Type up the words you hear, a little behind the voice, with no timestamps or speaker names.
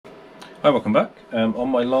Hi, welcome back. On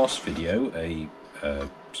my last video, a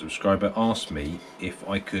subscriber asked me if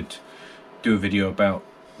I could do a video about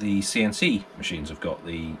the CNC machines. I've got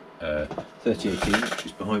the 3018, which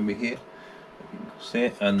is behind me here, you can see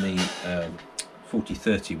it, and the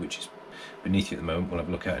 4030, which is beneath you at the moment. We'll have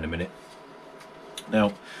a look at in a minute.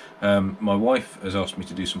 Now, my wife has asked me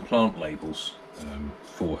to do some plant labels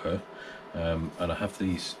for her, and I have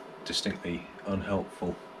these distinctly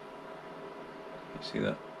unhelpful, you see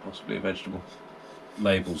that? Possibly a vegetable,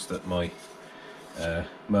 labels that my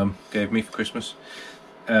mum gave me for Christmas.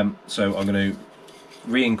 So I'm going to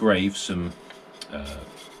re-engrave some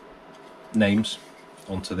names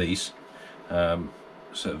onto these,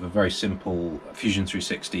 sort of a very simple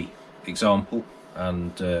Fusion360 example,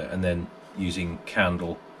 and then using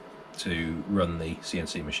candle to run the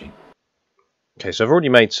CNC machine. Okay, so I've already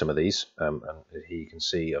made some of these, and here you can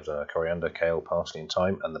see I've done a coriander, kale, parsley and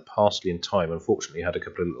thyme, and the parsley and thyme unfortunately had a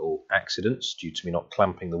couple of little accidents due to me not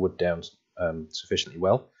clamping the wood down sufficiently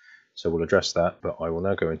well, so we'll address that. But I will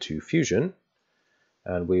now go into Fusion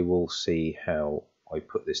and we will see how I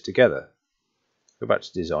put this together. Go back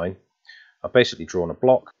to design. I've basically drawn a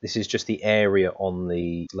block. This is just the area on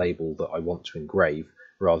the label that I want to engrave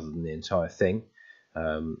rather than the entire thing.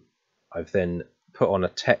 I've then put on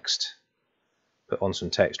some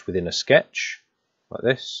text within a sketch like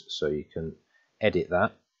this, so you can edit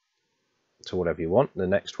that to whatever you want. The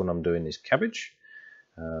next one I'm doing is cabbage.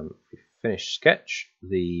 If we finish sketch,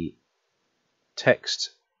 the text,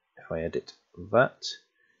 if I edit that,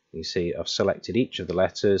 you see I've selected each of the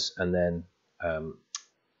letters and then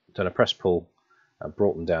done a press pull and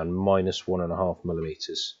brought them down -1.5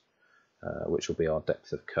 millimeters, which will be our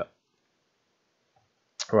depth of cut.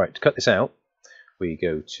 Right, to cut this out, we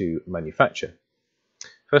go to manufacture.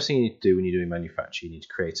 First thing you need to do when you're doing manufacture, you need to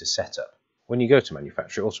create a setup. When you go to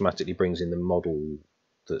manufacture, it automatically brings in the model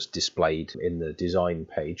that's displayed in the design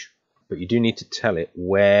page, but you do need to tell it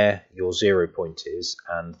where your 0 point is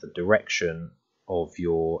and the direction of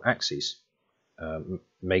your axes,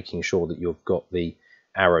 making sure that you've got the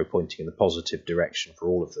arrow pointing in the positive direction for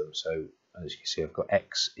all of them. So as you can see, I've got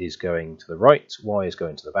X is going to the right, Y is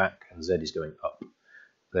going to the back, and Z is going up.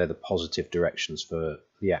 They're the positive directions for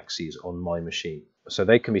the axes on my machine. So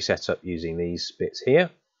they can be set up using these bits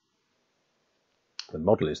here. The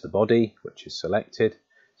model is the body, which is selected.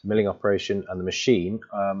 It's a milling operation, and the machine.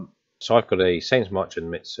 So I've got a Sainsmart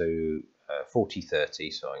Genmitsu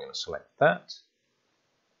 4030, so I'm going to select that.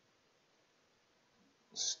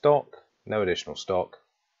 Stock, no additional stock,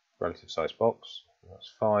 relative size box, that's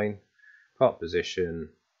fine. Part position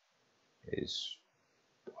is,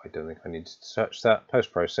 I don't think I need to search that.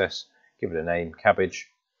 Post process, give it a name, cabbage.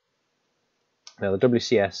 Now the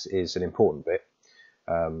WCS is an important bit.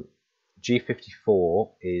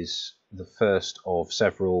 G54 is the first of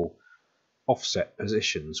several offset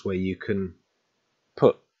positions where you can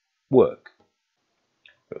put work.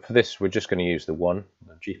 But for this we're just going to use the one,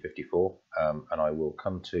 the G54, and I will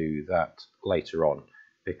come to that later on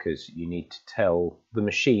because you need to tell the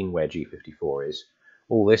machine where G54 is.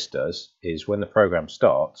 All this does is when the program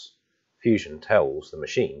starts, Fusion tells the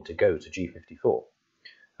machine to go to G54.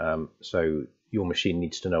 So your machine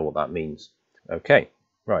needs to know what that means. Okay,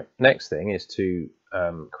 right. Next thing is to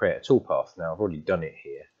create a toolpath. Now I've already done it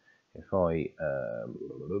here. If I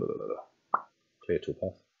clear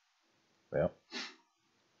toolpath, there we are.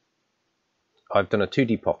 I've done a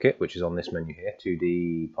 2D pocket, which is on this menu here.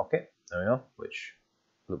 2D pocket, there we are, which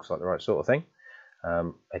looks like the right sort of thing.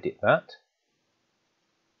 Edit that.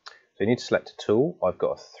 So you need to select a tool. I've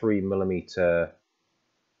got a 3mm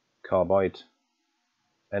carbide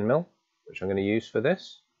end mill, which I'm going to use for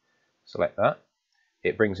this. Select that.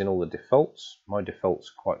 It brings in all the defaults. My defaults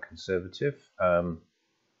are quite conservative,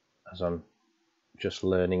 as I'm just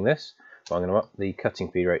learning this. So I'm going to up the cutting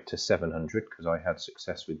feed rate to 700 because I had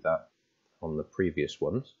success with that on the previous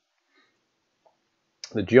ones.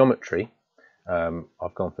 The geometry,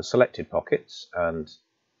 I've gone for selected pockets, and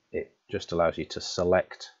it just allows you to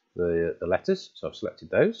select the letters, so I've selected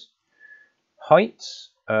those.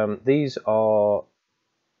 Heights, these are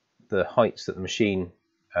the heights that the machine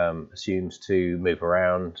assumes to move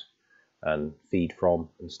around and feed from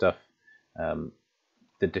and stuff.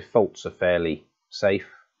 The defaults are fairly safe.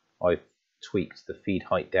 I've tweaked the feed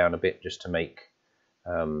height down a bit just to make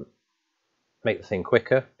the thing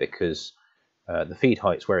quicker, because the feed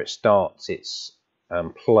height's where it starts its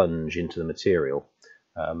plunge into the material,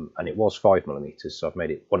 and it was 5mm, so I've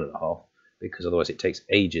made it 1.5 because otherwise it takes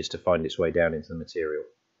ages to find its way down into the material.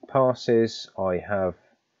 Passes, I have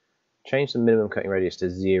changed the minimum cutting radius to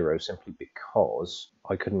 0 simply because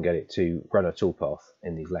I couldn't get it to run a toolpath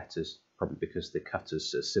in these letters probably because the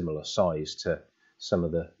cutter's a similar size to some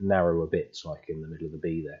of the narrower bits, like in the middle of the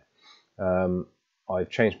B there.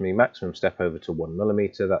 I've changed my maximum step over to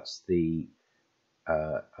 1mm. That's the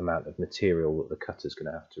amount of material that the cutter's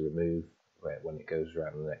going to have to remove when it goes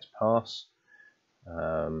around the next pass.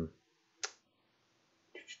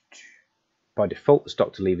 By default, the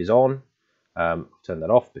stock to leave is on. Turn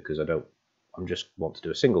that off because I'm just want to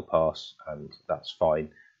do a single pass, and that's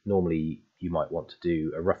fine. Normally you might want to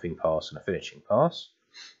do a roughing pass and a finishing pass,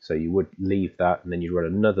 so you would leave that and then you run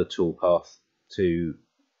another tool path to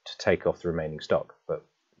take off the remaining stock, but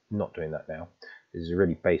not doing that now. This is a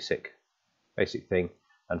really basic thing.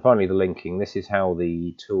 And finally, the linking. This is how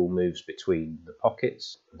the tool moves between the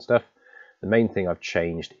pockets and stuff. The main thing I've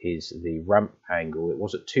changed is the ramp angle. It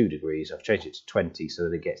was at 2 degrees. I've changed it to 20 so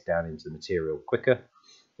that it gets down into the material quicker.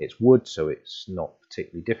 It's wood, so it's not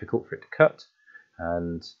particularly difficult for it to cut,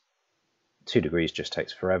 and 2 degrees just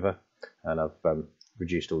takes forever. And I've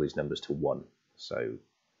reduced all these numbers to 1, so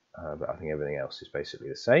but I think everything else is basically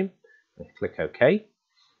the same. And click OK,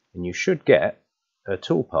 and you should get a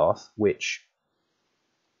toolpath which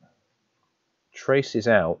traces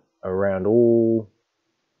out around all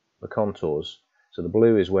the contours. So the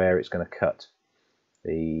blue is where it's going to cut.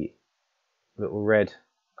 The little red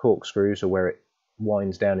corkscrews are where it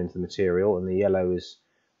winds down into the material, and the yellow is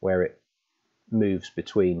where it moves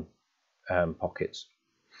between pockets.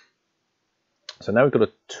 So now we've got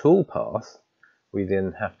a tool path. We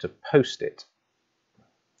then have to post it.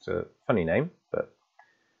 It's a funny name, but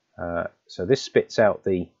so this spits out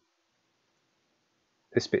the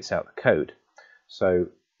code. So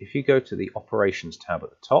if you go to the Operations tab at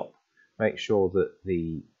the top, make sure that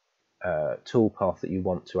the tool path that you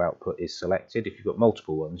want to output is selected. If you've got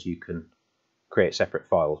multiple ones, you can create separate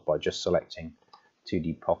files by just selecting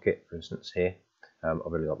 2D Pocket, for instance, here. I've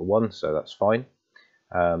only got the one, so that's fine.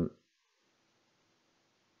 The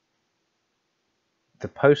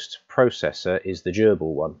post processor is the GRBL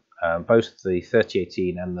one. Both the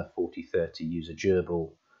 3018 and the 4030 use a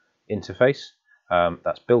GRBL interface.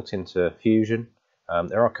 That's built into Fusion.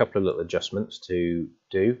 There are a couple of little adjustments to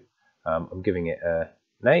do. I'm giving it a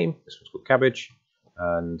name. This one's called Cabbage,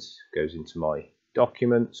 and goes into my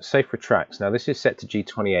documents. Safe retracts. Now this is set to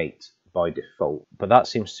G28 by default, but that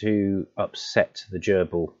seems to upset the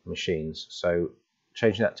GRBL machines. So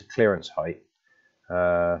changing that to clearance height.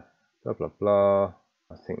 Blah blah blah.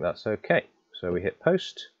 I think that's okay. So we hit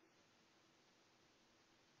post.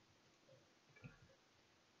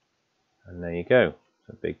 And there you go.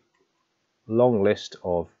 A big long list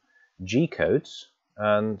of G codes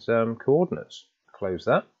and coordinates. Close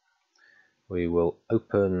that. We will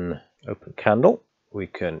open Candle. We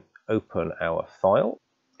can open our file.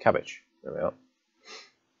 Cabbage. There we are.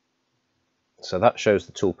 So that shows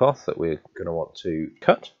the toolpath that we're going to want to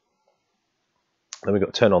cut. Then we've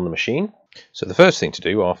got to turn on the machine. So the first thing to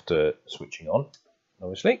do after switching on,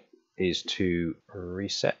 obviously, is to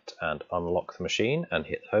reset and unlock the machine and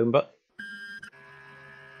hit the home button.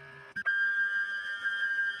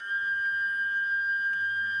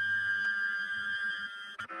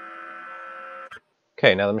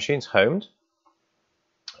 Okay, now the machine's homed.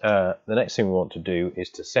 The next thing we want to do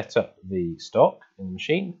is to set up the stock in the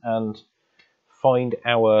machine and find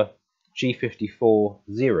our G54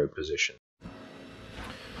 0 position.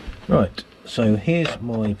 Right, so here's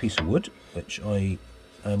my piece of wood, which I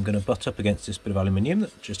am going to butt up against this bit of aluminium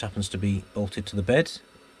that just happens to be bolted to the bed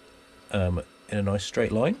in a nice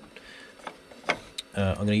straight line.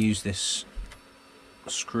 I'm going to use this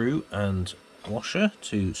screw and washer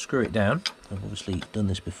to screw it down. I've obviously done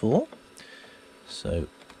this before, so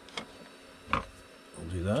I'll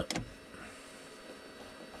do that.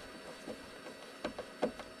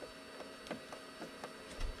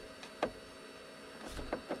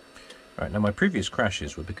 Right, now my previous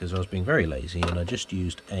crashes were because I was being very lazy and I just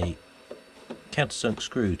used a countersunk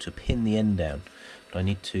screw to pin the end down, but I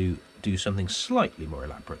need to do something slightly more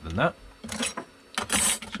elaborate than that.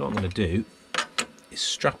 So what I'm going to do is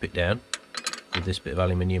strap it down with this bit of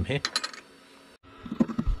aluminium here.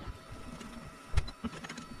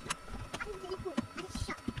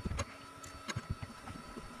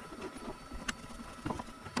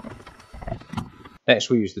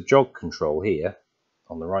 Next we use the jog control here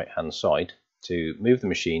on the right hand side to move the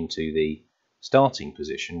machine to the starting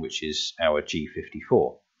position, which is our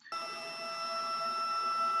G54.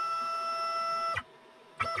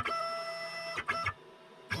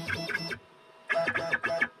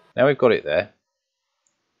 Now we've got it there,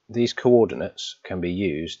 these coordinates can be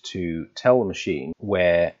used to tell the machine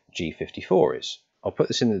where G54 is. I'll put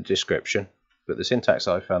this in the description, but the syntax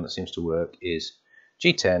I found that seems to work is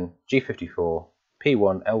G10, G54,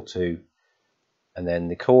 P1, L2, and then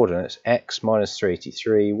the coordinates x minus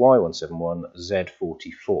 383, y171,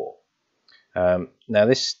 z44. Now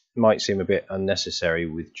this might seem a bit unnecessary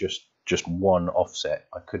with just one offset.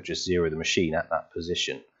 I could just zero the machine at that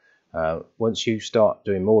position. Once you start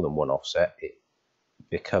doing more than one offset, it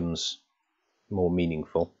becomes more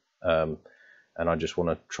meaningful, and I just want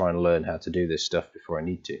to try and learn how to do this stuff before I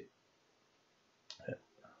need to.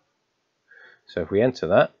 So if we enter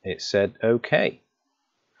that, it said OK.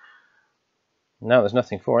 Now there's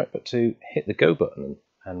nothing for it but to hit the go button,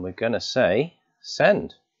 and we're going to say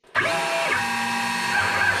send.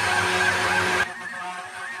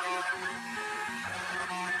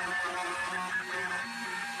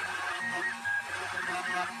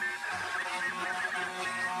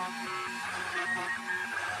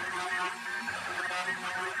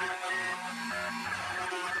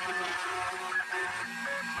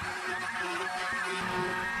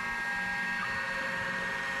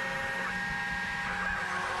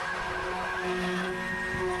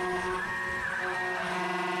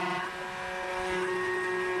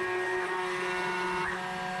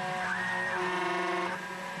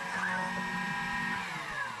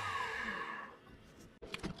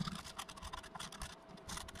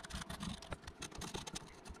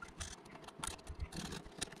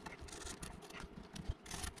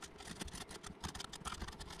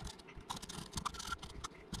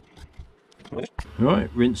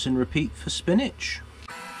 Right, rinse and repeat for spinach.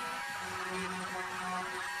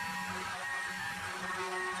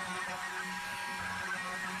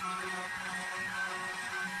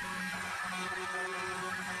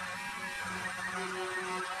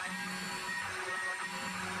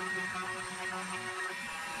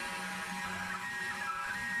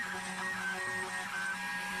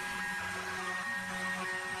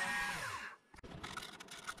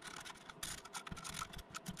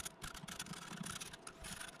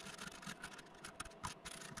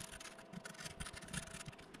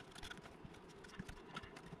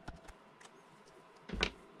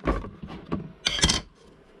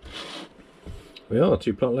 We are,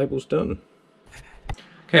 2 plant labels done.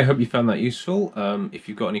 Okay, I hope you found that useful. If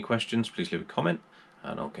you've got any questions, please leave a comment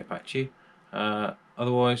and I'll get back to you.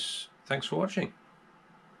 Otherwise, thanks for watching.